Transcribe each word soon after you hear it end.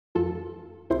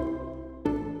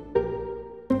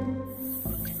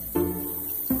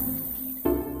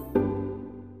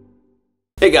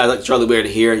Hey guys, Dr. Charlie Ware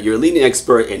here, your leading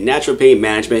expert in natural pain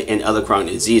management and other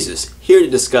chronic diseases, here to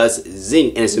discuss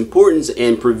zinc and its importance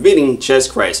in preventing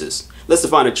chest crisis. Let's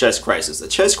define a chest crisis. A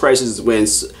chest crisis is when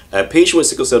a patient with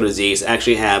sickle cell disease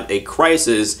actually have a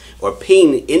crisis or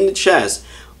pain in the chest,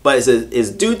 but is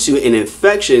due to an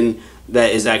infection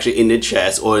that is actually in the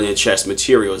chest or in the chest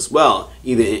material as well,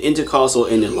 either in intercostal or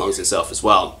in the lungs itself as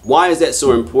well. Why is that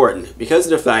so important? Because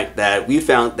of the fact that we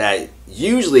found that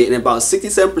usually in about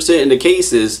 67% of the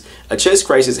cases, a chest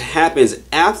crisis happens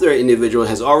after an individual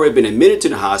has already been admitted to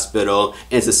the hospital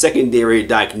and it's a secondary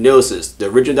diagnosis. The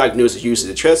original diagnosis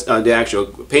usually the actual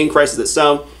pain crisis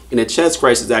itself, and the chest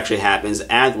crisis actually happens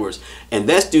afterwards. And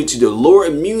that's due to the lower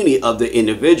immunity of the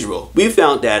individual. We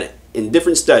found that in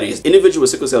different studies, individuals with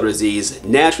sickle cell disease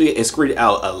naturally excrete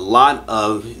out a lot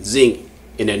of zinc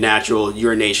in their natural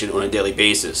urination on a daily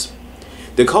basis.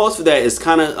 The cause for that is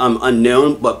kind of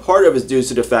unknown, but part of it is due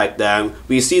to the fact that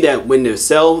we see that when the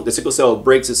sickle cell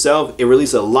breaks itself, it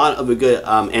releases a lot of the good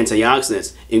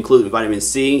antioxidants, including vitamin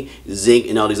C, zinc,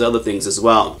 and all these other things as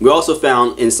well. We also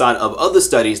found inside of other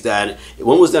studies that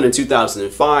one was done in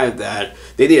 2005 that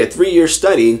they did a 3-year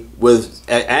study with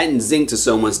adding zinc to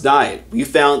someone's diet. We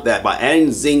found that by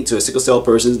adding zinc to a sickle cell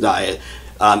person's diet,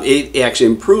 it actually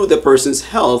improved the person's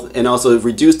health and also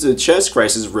reduced the chest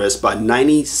crisis risk by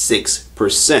 96%.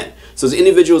 So the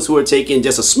individuals who are taking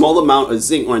just a small amount of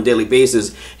zinc on a daily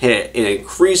basis had an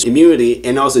increased immunity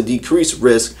and also decreased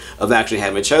risk of actually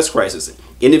having a chest crisis.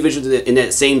 Individuals in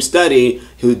that same study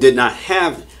who did not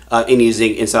have any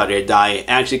zinc inside their diet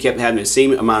actually kept having the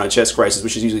same amount of chest crisis,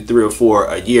 which is usually 3 or 4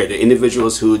 a year. The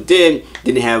individuals who didn't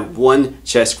have 1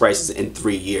 chest crisis in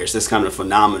 3 years. That's kind of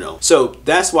phenomenal. So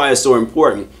that's why it's so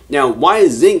important. Now, why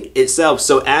is zinc itself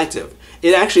so active?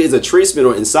 It actually is a trace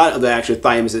mineral inside of the actual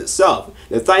thymus itself.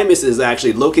 The thymus is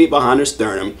actually located behind the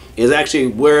sternum. It is actually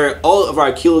where all of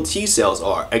our killer T cells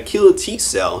are. A killer T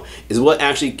cell is what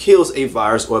actually kills a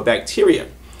virus or a bacteria.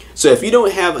 So if you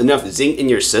don't have enough zinc in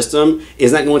your system,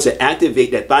 it's not going to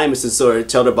activate that thymus to sort of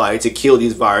tell the body to kill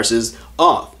these viruses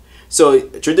off. So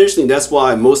traditionally, that's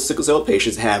why most sickle cell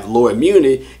patients have low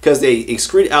immunity, because they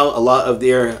excrete out a lot of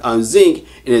their zinc,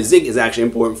 and the zinc is actually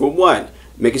important for what?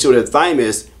 Making sure the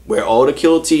thymus, where all the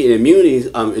killer T and immunity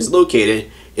is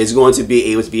located, is going to be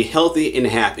able to be healthy and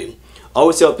happy. I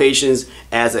always tell patients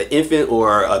as an infant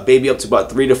or a baby up to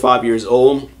about 3 to 5 years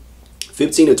old,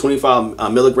 15 to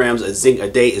 25 milligrams of zinc a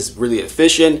day is really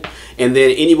efficient, and then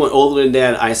anyone older than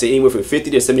that, I say anywhere from 50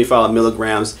 to 75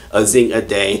 milligrams of zinc a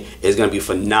day is going to be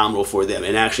phenomenal for them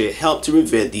and actually help to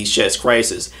prevent these chest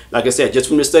crises. Like I said, just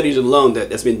from the studies alone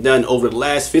that's been done over the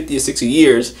last 50 to 60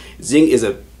 years, zinc is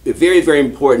a very, very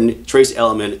important trace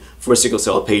element for sickle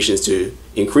cell patients to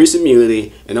increase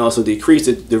immunity and also decrease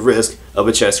the risk of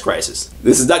a chest crisis.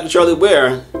 This is Dr. Charlie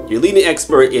Ware, your leading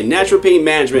expert in natural pain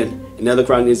management and other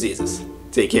chronic diseases.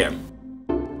 Take care.